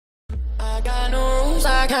I got no rules,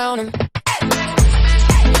 I count 'em.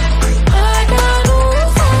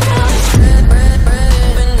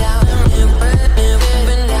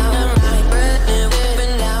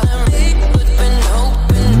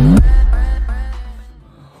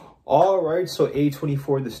 Alright, so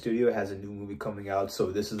A24, the studio, has a new movie coming out. So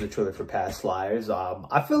this is the trailer for Past Lives.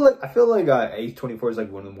 I feel like A24 is like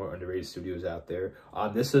one of the more underrated studios out there.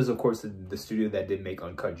 This is of course the studio that did make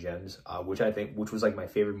Uncut Gems, which was like my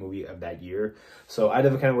favorite movie of that year. So I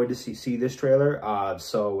definitely kind of waited to see this trailer.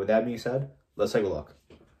 So with that being said, let's take a look.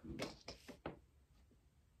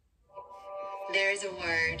 There is a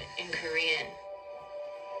word in Korean,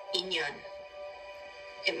 inyeon.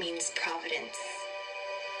 It means providence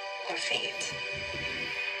or fate.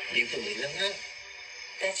 Do you believe in that?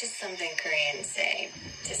 That's just something Koreans say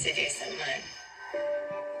to seduce someone.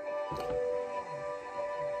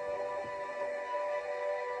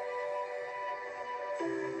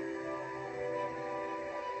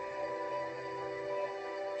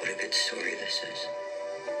 What a good story this is.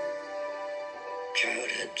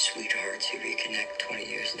 Childhood sweethearts who reconnect 20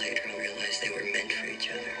 years later and realize they were meant for each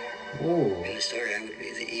other. Ooh. In the story, I would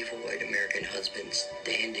be the evil white American husband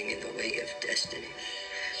standing in the way of destiny.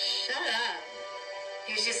 Shut up.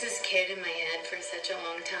 He was just this kid in my head for such a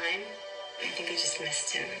long time. I think I just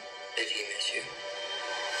missed him. Did he miss you?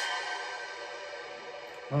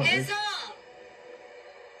 Oh, It's on!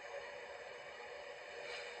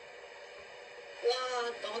 와,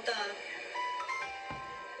 너다.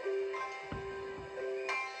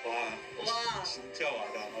 와. 진짜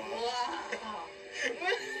와닿아. 와.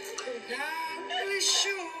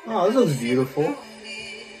 oh, this looks beautiful.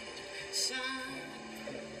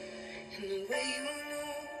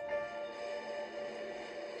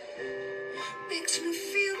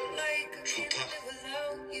 좋다.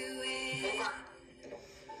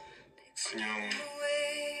 그냥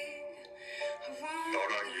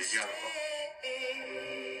너랑 얘기하는 거.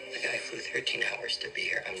 The guy flew 13 hours to be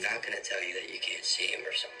here. I'm not going to tell you that you can't see him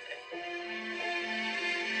or something.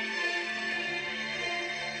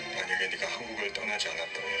 만약에 네가 한국을 떠나지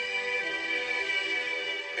않았다면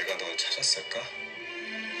내가 널 찾았을까?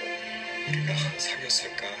 우리가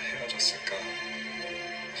사귀었을까? 헤어졌을까?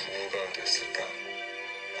 부부가 됐을까?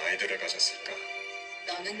 아이들을 가졌을까?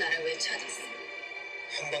 너는 나를 왜 찾았어?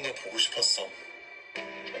 한 번 더 보고 싶었어.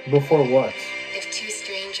 Before what? If two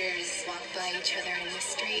strangers walk by each other in the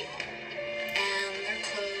street and their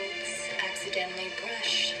clothes accidentally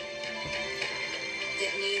brush,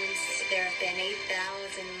 it means there have been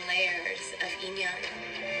 8,000 layers of inyeon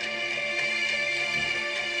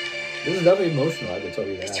This is definitely emotional, I can tell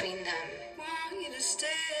you that. between them.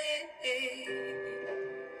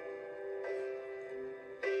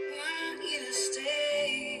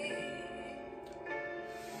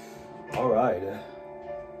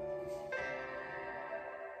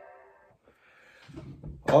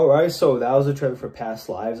 Alright, so that was the trailer for Past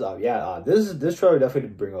Lives. This trailer definitely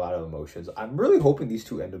did bring a lot of emotions. I'm really hoping these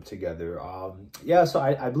two end up together. So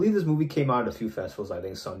I believe this movie came out at a few festivals. I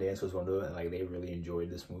think Sundance was one of them, and like they really enjoyed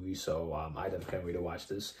this movie. So I definitely can't wait to watch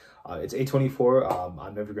this. It's A24.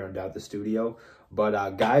 I'm never gonna doubt the studio.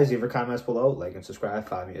 But guys, leave your comments below, like and subscribe.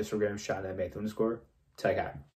 Follow me on Instagram, @Math_. Take care.